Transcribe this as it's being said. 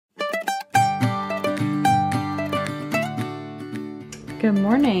Good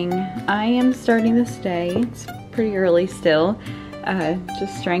morning. I am starting this day. It's pretty early still.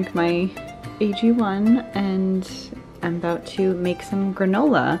 Just drank my AG1 and I'm about to make some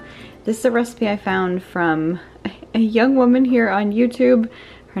granola. This is a recipe I found from a young woman here on YouTube.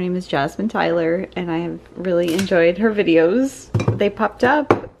 Her name is Jasmine Tyler and I have really enjoyed her videos. They popped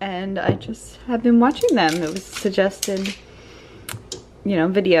up and I just have been watching them. It was suggested, you know,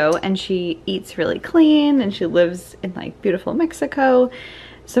 video, and she eats really clean and she lives in like beautiful Mexico.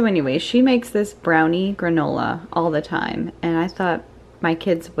 So anyway, she makes this brownie granola all the time and I thought my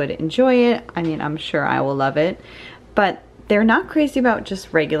kids would enjoy it. I mean, I'm sure I will love it, but they're not crazy about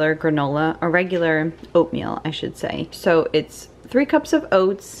just regular granola, or regular oatmeal, I should say. So it's 3 cups of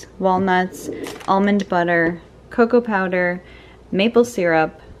oats, walnuts, almond butter, cocoa powder, maple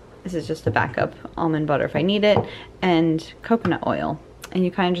syrup. This is just a backup almond butter if I need it, and coconut oil. And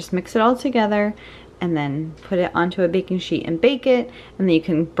you kind of just mix it all together and then put it onto a baking sheet and bake it, and then you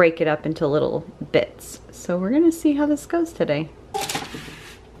can break it up into little bits. So we're gonna see how this goes today.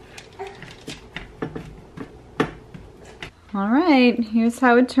 All right, here's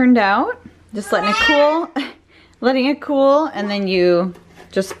how it turned out. Just letting it cool, and then you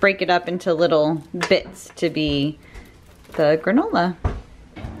just break it up into little bits to be the granola.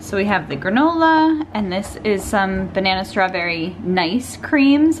 So we have the granola, and this is some banana strawberry nice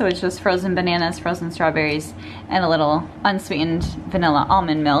cream. So it's just frozen bananas, frozen strawberries, and a little unsweetened vanilla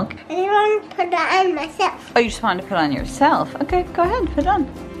almond milk. I want to put that on myself. Oh, you just wanted to put it on yourself? Okay, go ahead, put it on.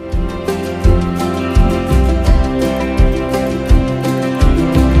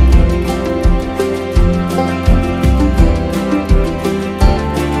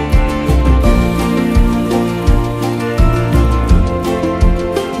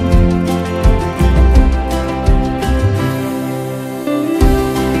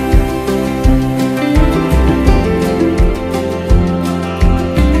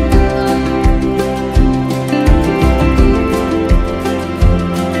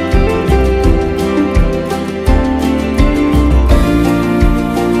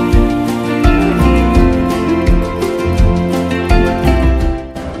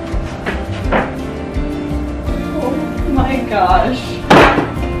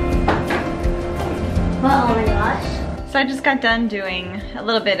 So I just got done doing a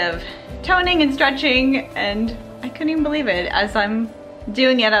little bit of toning and stretching, and I couldn't even believe it. As I'm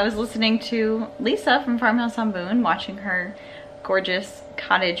doing it, I was listening to Lisa from Farmhouse on Boone, watching her gorgeous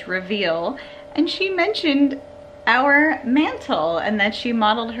cottage reveal, and she mentioned our mantle and that she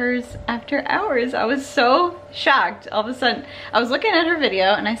modeled hers after ours. I was so shocked. All of a sudden, I was looking at her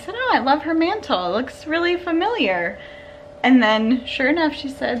video and I said, oh, I love her mantle. It looks really familiar. And then sure enough, she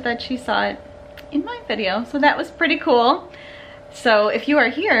said that she saw it in my video, so that was pretty cool. So if you are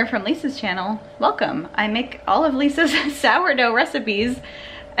here from Lisa's channel, welcome. I make all of Lisa's sourdough recipes,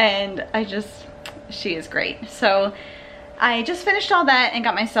 and she is great. So I just finished all that and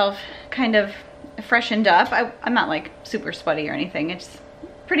got myself kind of freshened up. I'm not like super sweaty or anything. It's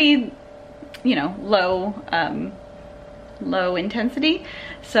pretty, you know, low intensity.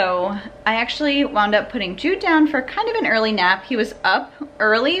 So I actually wound up putting Jude down for kind of an early nap. He was up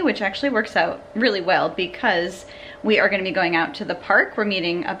early, which actually works out really well because we are going to be going out to the park. We're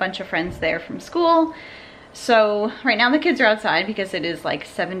meeting a bunch of friends there from school. So right now the kids are outside because it is like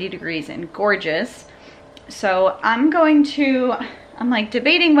 70 degrees and gorgeous. So I'm like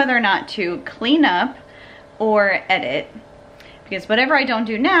debating whether or not to clean up or edit. Because whatever I don't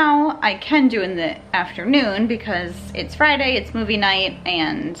do now, I can do in the afternoon because it's Friday, it's movie night,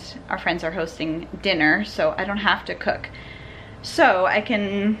 and our friends are hosting dinner, so I don't have to cook. So I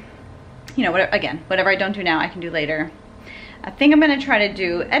can, you know, whatever I don't do now, I can do later. I think I'm gonna try to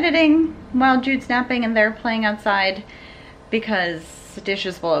do editing while Jude's napping and they're playing outside because the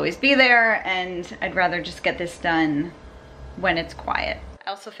dishes will always be there, and I'd rather just get this done when it's quiet. I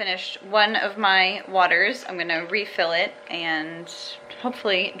also finished one of my waters. I'm gonna refill it and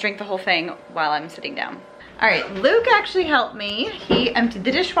hopefully drink the whole thing while I'm sitting down. All right, Luke actually helped me. He emptied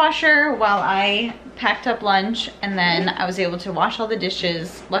the dishwasher while I packed up lunch, and then I was able to wash all the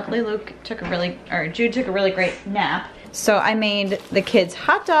dishes. Luckily, Jude took a really great nap. So I made the kids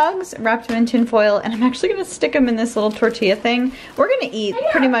hot dogs, wrapped them in tin foil, and I'm actually gonna stick them in this little tortilla thing. We're gonna eat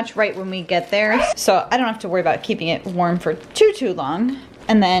pretty much right when we get there, so I don't have to worry about keeping it warm for too long.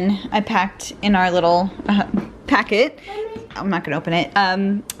 And then I packed in our little packet, I'm not gonna open it,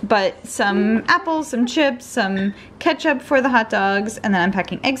 but some apples, some chips, some ketchup for the hot dogs, and then I'm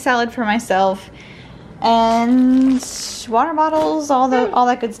packing egg salad for myself, and water bottles, all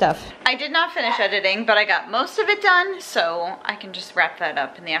that good stuff. I did not finish editing, but I got most of it done, so I can just wrap that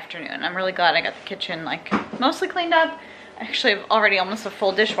up in the afternoon. I'm really glad I got the kitchen like mostly cleaned up, actually have already almost a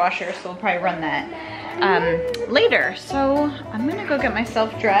full dishwasher, so we'll probably run that later. So I'm gonna go get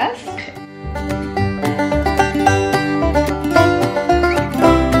myself dressed.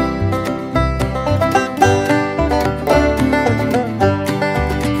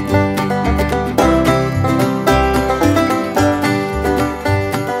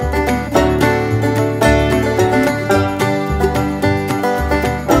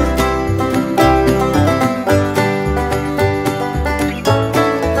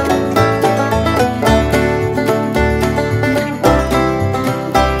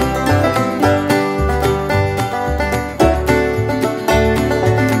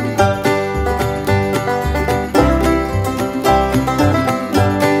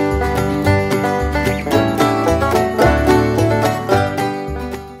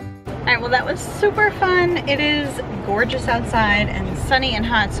 Super fun. It is gorgeous outside and sunny and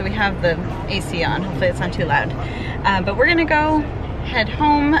hot, so we have the AC on. Hopefully it's not too loud. But we're gonna go head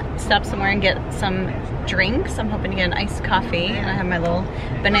home, stop somewhere and get some drinks. I'm hoping to get an iced coffee, and I have my little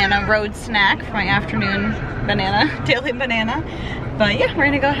banana road snack for my afternoon banana, daily banana. But yeah, we're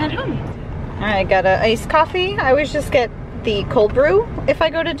gonna go head home. I got an iced coffee. I always just get the cold brew if I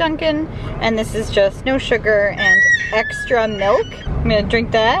go to Dunkin', and this is just no sugar and extra milk. I'm gonna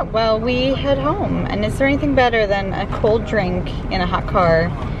drink that while we head home. And is there anything better than a cold drink in a hot car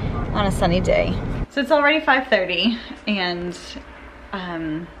on a sunny day? So it's already 5:30 and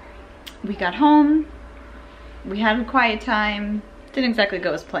we got home. We had a quiet time. Didn't exactly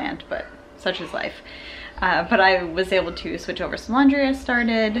go as planned, but such is life. But I was able to switch over some laundry I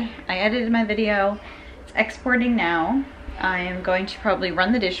started. I edited my video. It's exporting now. I am going to probably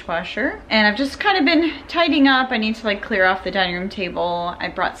run the dishwasher, and I've just kind of been tidying up. I need to like clear off the dining room table. I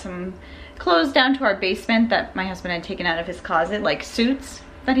brought some clothes down to our basement that my husband had taken out of his closet, like suits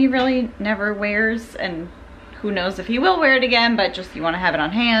that he really never wears, and who knows if he will wear it again, but just you want to have it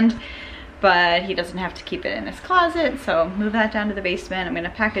on hand. But he doesn't have to keep it in his closet, so move that down to the basement. I'm gonna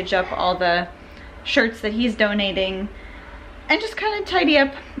package up all the shirts that he's donating and just kind of tidy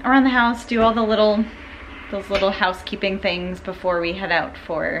up around the house, do all the those little housekeeping things before we head out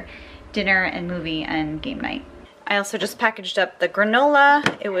for dinner and movie and game night. I also just packaged up the granola.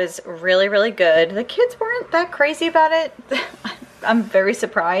 It was really, really good. The kids weren't that crazy about it. I'm very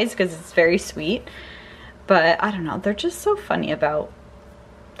surprised because it's very sweet, but I don't know, they're just so funny about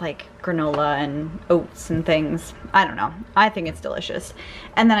like granola and oats and things. I don't know, I think it's delicious.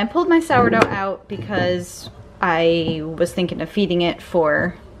 And then I pulled my sourdough out because I was thinking of feeding it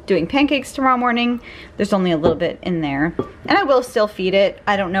for doing pancakes tomorrow morning. There's only a little bit in there, and I will still feed it.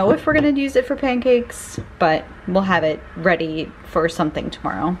 I don't know if we're gonna use it for pancakes, but we'll have it ready for something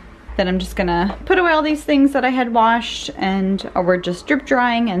tomorrow. Then I'm just gonna put away all these things that I had washed, and we're just drip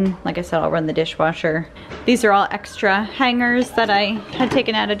drying, and like I said, I'll run the dishwasher. These are all extra hangers that I had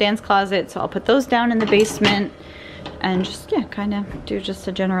taken out of Dan's closet, so I'll put those down in the basement and just, yeah, kind of do just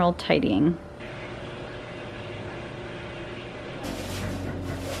a general tidying.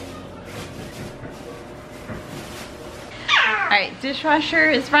 All right, dishwasher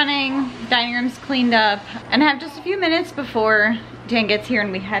is running, dining room's cleaned up, and I have just a few minutes before Dan gets here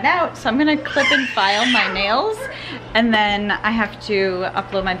and we head out. So I'm gonna clip and file my nails, and then I have to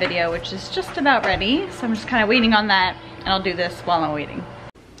upload my video, which is just about ready. So I'm just kind of waiting on that, and I'll do this while I'm waiting.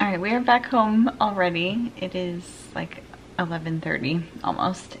 All right, we are back home already. It is like 11:30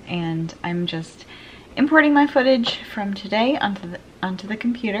 almost, and I'm just importing my footage from today onto the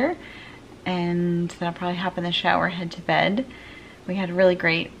computer. And then I'll probably hop in the shower, head to bed. We had a really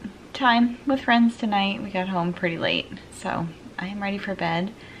great time with friends tonight. We got home pretty late, so I am ready for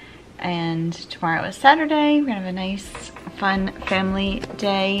bed. And tomorrow is Saturday. We're gonna have a nice, fun family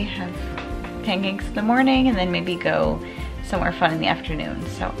day, have pancakes in the morning, and then maybe go somewhere fun in the afternoon.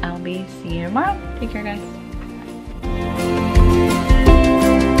 So I'll be seeing you tomorrow. Take care, guys.